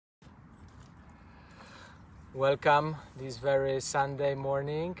Welcome this very Sunday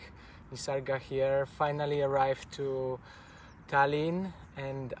morning. Nisarga here, finally arrived to Tallinn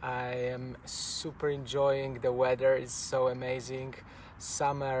and I am super enjoying the weather. It's so amazing,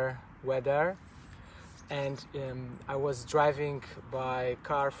 summer weather. And I was driving by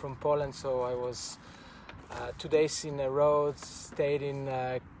car from Poland, so I was 2 days in a row, stayed in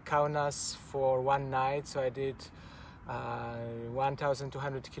Kaunas for one night, so I did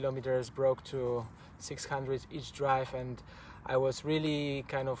 1,200 kilometers, broke to 600 each drive, and I was really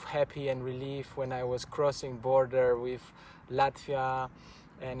kind of happy and relieved when I was crossing border with Latvia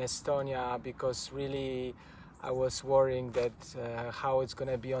and Estonia, because really I was worrying that how it's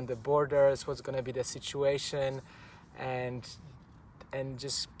going to be on the borders, what's going to be the situation, and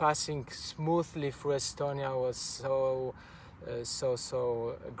just passing smoothly through Estonia was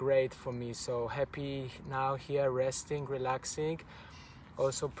so great for me. So happy now here, resting, relaxing,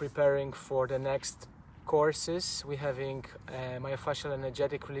 also preparing for the next courses. We're having myofascial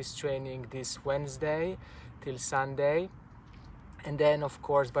energetic release training this Wednesday till Sunday, and then of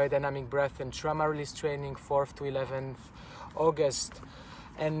course biodynamic breath and trauma release training 4th to 11th August.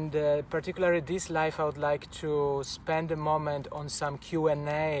 And particularly this live, I would like to spend a moment on some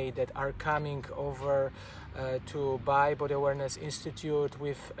Q&A that are coming over to Body Awareness Institute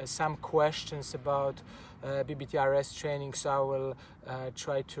with some questions about BBTRS training. So I will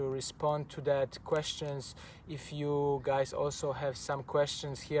try to respond to that questions. If you guys also have some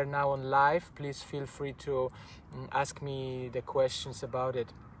questions here now on live, please feel free to ask me the questions about it.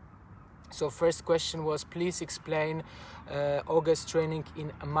 So first question was, please explain August training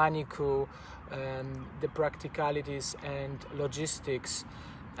in Maniku, the practicalities and logistics.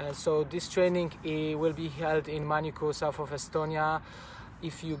 So this training will be held in Maniku, south of Estonia.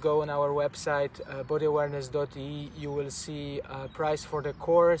 If you go on our website, bodyawareness.ee, you will see a price for the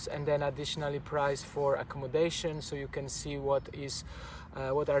course and then additionally price for accommodation, so you can see what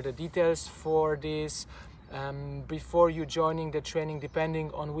are the details for this. Before you joining the training,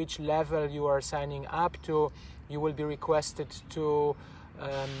 depending on which level you are signing up to, you will be requested to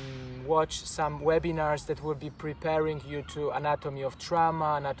watch some webinars that will be preparing you to anatomy of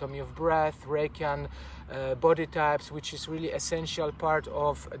trauma, anatomy of breath, Reikian body types, which is really essential part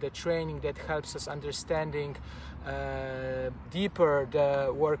of the training that helps us understanding deeper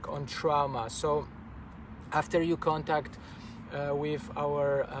the work on trauma. So after you contact with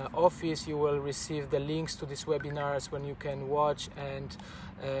our office, you will receive the links to these webinars when you can watch, and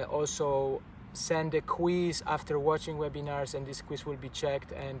also send a quiz after watching webinars, and this quiz will be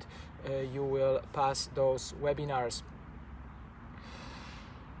checked and you will pass those webinars.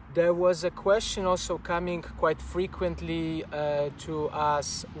 There was a question also coming quite frequently to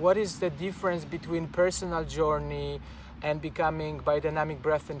us: what is the difference between personal journey and becoming biodynamic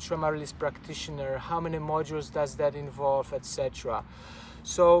breath and trauma release practitioner? How many modules does that involve, etc.?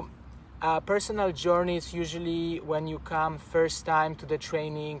 So personal journey is usually when you come first time to the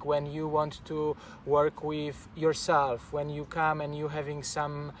training, when you want to work with yourself, when you come and you're having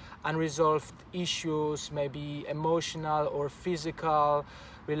some unresolved issues, maybe emotional or physical,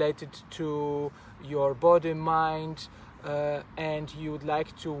 related to your body, mind, and you would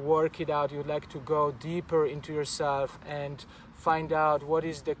like to work it out, you would like to go deeper into yourself and find out what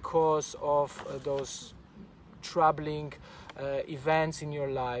is the cause of those troubling events in your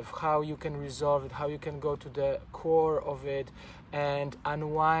life, how you can resolve it, how you can go to the core of it and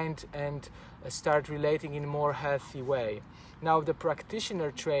unwind and start relating in a more healthy way. Now, the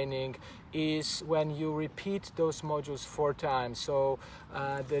practitioner training is when you repeat those modules 4 times. So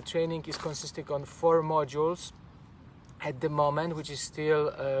the training is consisting on 4 modules at the moment, which is still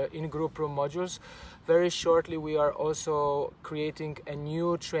in group room modules. Very shortly we are also creating a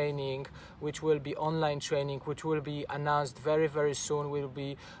new training, which will be online training, which will be announced very soon. Will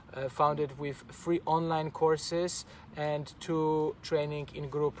be founded with 3 online courses and 2 training in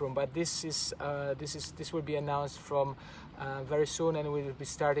group room. But this will be announced from very soon, and we will be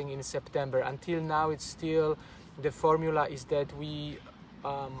starting in September. Until now, it's still the formula is that we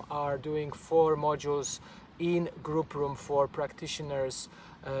are doing 4 modules in group room for practitioners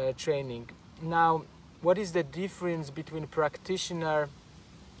training. Now, what is the difference between practitioner,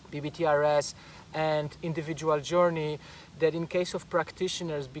 BBTRS, and individual journey? That in case of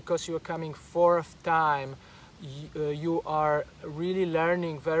practitioners, because you are coming 4th time, you are really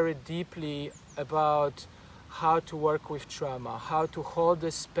learning very deeply about how to work with trauma, how to hold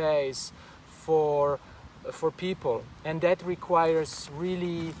the space for people, and that requires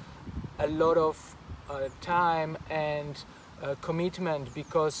really a lot of time and commitment,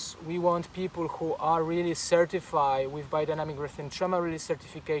 because we want people who are really certified with biodynamic breath and trauma release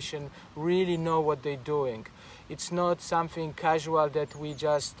certification really know what they're doing. It's not something casual that we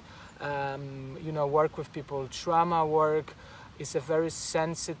just you know, work with people. Trauma work is a very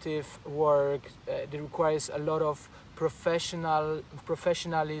sensitive work that requires a lot of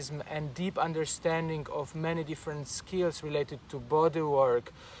professionalism and deep understanding of many different skills related to body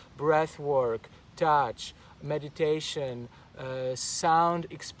work, breath work, touch, meditation, sound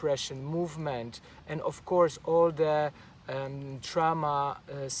expression, movement, and of course all the trauma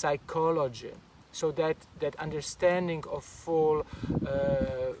psychology. So that understanding of full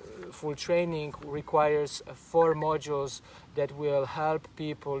training requires 4 modules that will help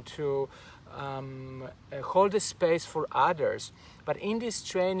people to hold a space for others. But in this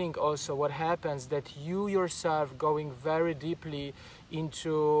training also what happens that you yourself going very deeply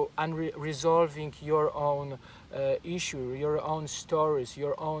into resolving your own issue, your own stories,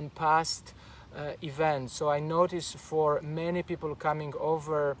 your own past events. So I notice for many people coming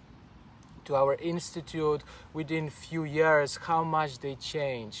over to our institute within few years how much they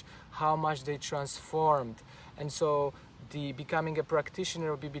change, how much they transformed. And so the becoming a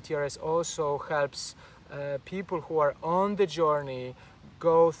practitioner of BBTRS also helps people who are on the journey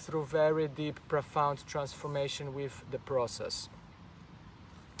go through very deep, profound transformation with the process.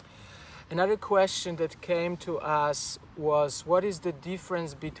 Another question that came to us was, what is the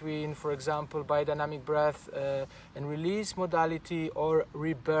difference between, for example, biodynamic breath and release modality or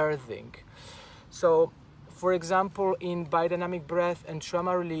rebirthing? So, for example, in biodynamic breath and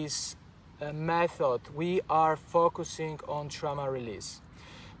trauma release method, we are focusing on trauma release.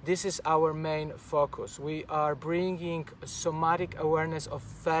 This is our main focus. We are bringing somatic awareness of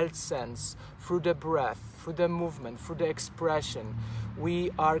felt sense through the breath, through the movement, through the expression. We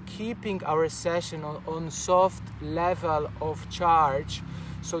are keeping our session on soft level of charge,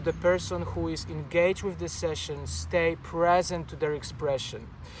 so the person who is engaged with the session stay present to their expression.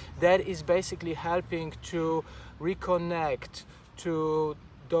 That is basically helping to reconnect to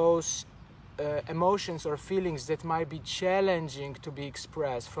those emotions or feelings that might be challenging to be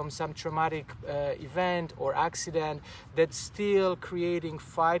expressed from some traumatic event or accident, that's still creating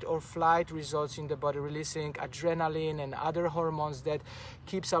fight or flight results in the body, releasing adrenaline and other hormones that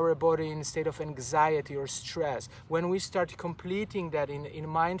keeps our body in a state of anxiety or stress. When we start completing that in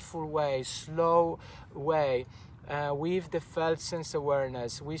mindful way, slow way, with the felt sense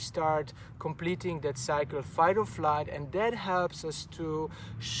awareness, we start completing that cycle, fight or flight, and that helps us to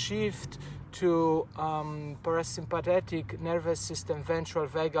shift to parasympathetic nervous system, ventral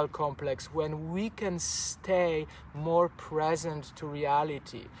vagal complex, when we can stay more present to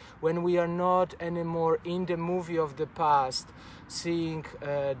reality, when we are not anymore in the movie of the past, seeing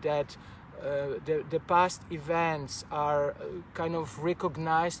that the past events are kind of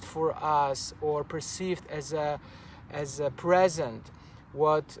recognized for us or perceived as a present.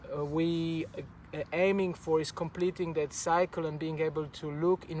 What we aiming for is completing that cycle and being able to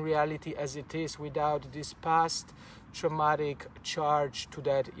look in reality as it is without this past traumatic charge to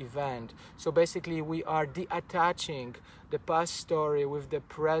that event. So basically we are detaching the past story with the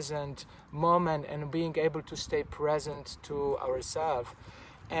present moment and being able to stay present to ourselves.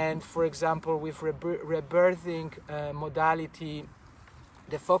 And for example, with rebirthing modality,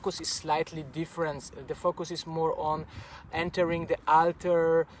 the focus is slightly different. The focus is more on entering the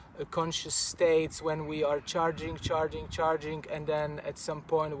alter conscious states when we are charging, and then at some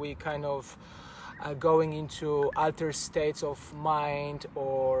point we kind of going into alter states of mind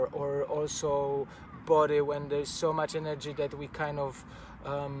or also body, when there's so much energy that we kind of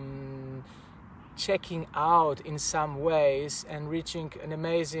checking out in some ways and reaching an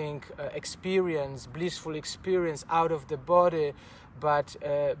amazing experience, blissful experience out of the body, but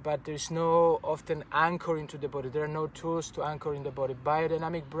there's no often anchor into the body. There are no tools to anchor in the body.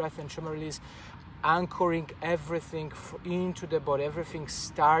 Biodynamic breath and trauma release anchoring everything into the body. Everything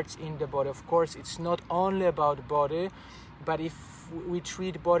starts in the body. Of course, it's not only about body, but if we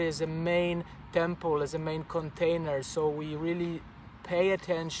treat body as a main temple, as a main container, so we really pay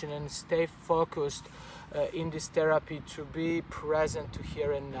attention and stay focused in this therapy to be present to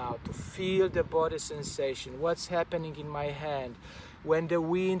here and now, to feel the body sensation, what's happening in my hand, when the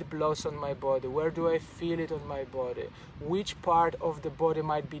wind blows on my body, where do I feel it on my body, which part of the body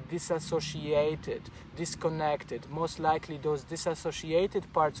might be disassociated, disconnected. Most likely those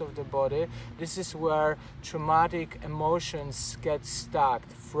disassociated parts of the body, this is where traumatic emotions get stuck,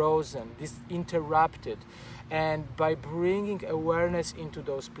 frozen, interrupted. And by bringing awareness into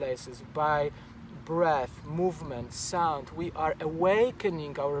those places, by breath, movement, sound, we are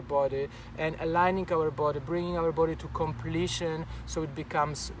awakening our body and aligning our body, bringing our body to completion, so it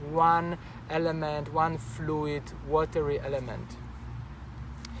becomes one element, one fluid, watery element.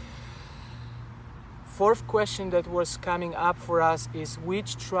 Fourth question that was coming up for us is,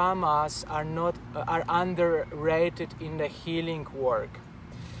 which traumas are underrated in the healing work?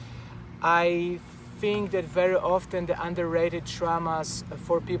 I think that very often the underrated traumas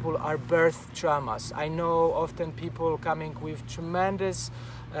for people are birth traumas. I know often people coming with tremendous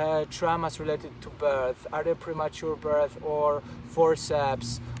traumas related to birth, either premature birth or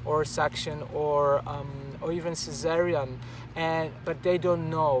forceps or suction or even cesarean, but they don't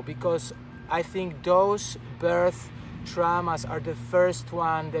know, because I think those birth traumas are the first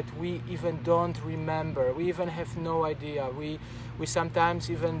one that we even don't remember. We even have no idea. We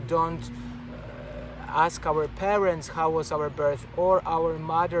sometimes even don't ask our parents how was our birth, or our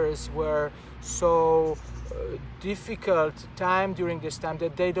mothers were so difficult time during this time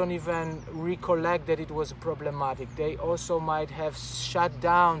that they don't even recollect that it was problematic. They also might have shut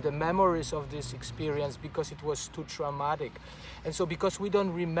down the memories of this experience because it was too traumatic. And so because we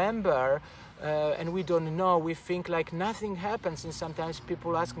don't remember and we don't know, we think like nothing happens. And sometimes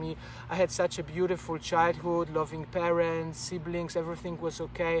people ask me, I had such a beautiful childhood, loving parents, siblings, everything was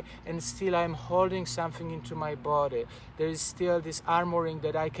okay, and still I'm holding something into my body. There is still this armoring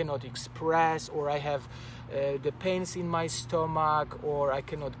that I cannot express, or I have the pains in my stomach, or I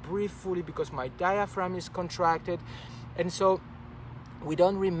cannot breathe fully because my diaphragm is contracted. And so we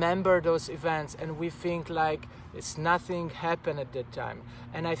don't remember those events, and we think like it's nothing happened at that time.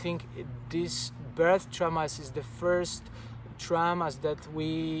 And I think this birth traumas is the first traumas that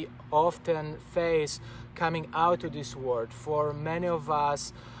we often face coming out of this world. For many of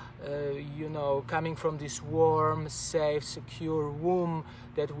us, coming from this warm, safe, secure womb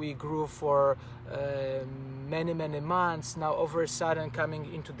that we grew for many months, now over a sudden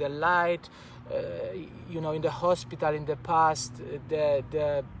coming into the light, in the hospital in the past,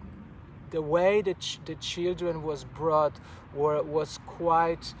 the way that the children was brought was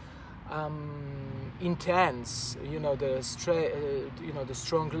quite intense. The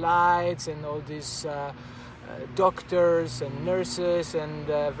strong lights and all these doctors and nurses, and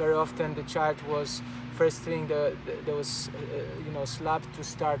very often the child was first thing there was slapped to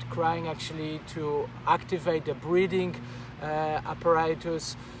start crying, actually, to activate the breathing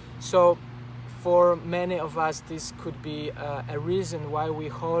apparatus. So for many of us, this could be a reason why we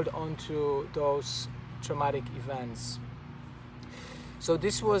hold on to those traumatic events. So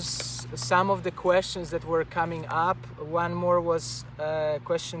this was some of the questions that were coming up. One more was a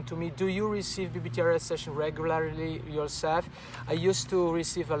question to me: do you receive BBTRS session regularly yourself? I used to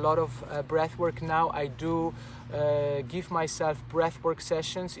receive a lot of breathwork. Now I do give myself breathwork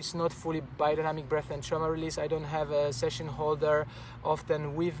sessions. It's not fully biodynamic breath and trauma release. I don't have a session holder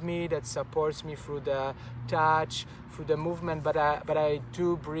often with me that supports me through the touch, through the movement, but I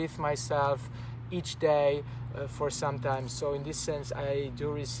do breathe myself each day for some time. So in this sense, I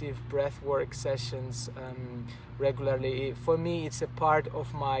do receive breathwork sessions regularly. For me, it's a part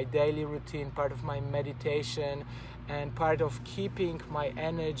of my daily routine, part of my meditation, and part of keeping my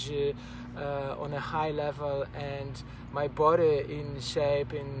energy on a high level and my body in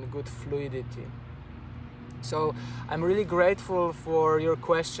shape, in good fluidity. So I'm really grateful for your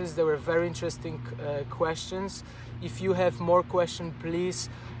questions. They were very interesting questions. If you have more questions, please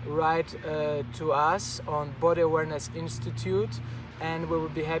write to us on Body Awareness Institute, and we will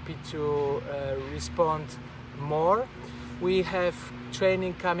be happy to respond more. We have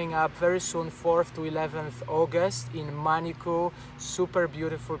training coming up very soon, 4th to 11th August in Maniku, super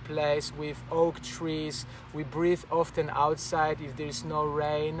beautiful place with oak trees. We breathe often outside if there is no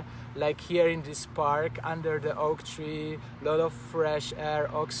rain, like here in this park under the oak tree, a lot of fresh air,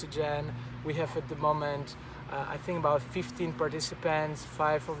 oxygen. We have at the moment I think about 15 participants,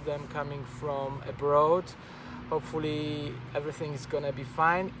 5 of them coming from abroad. Hopefully everything is gonna be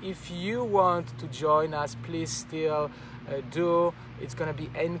fine. If you want to join us, please still do. It's gonna be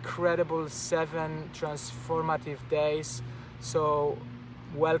incredible 7 transformative days. So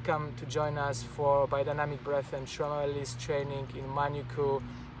welcome to join us for Biodynamic Breath and Trauma Release training in Maniku,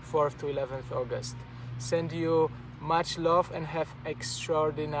 4th to 11th August. Send you much love and have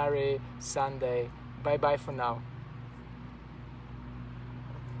extraordinary Sunday. Bye bye for now.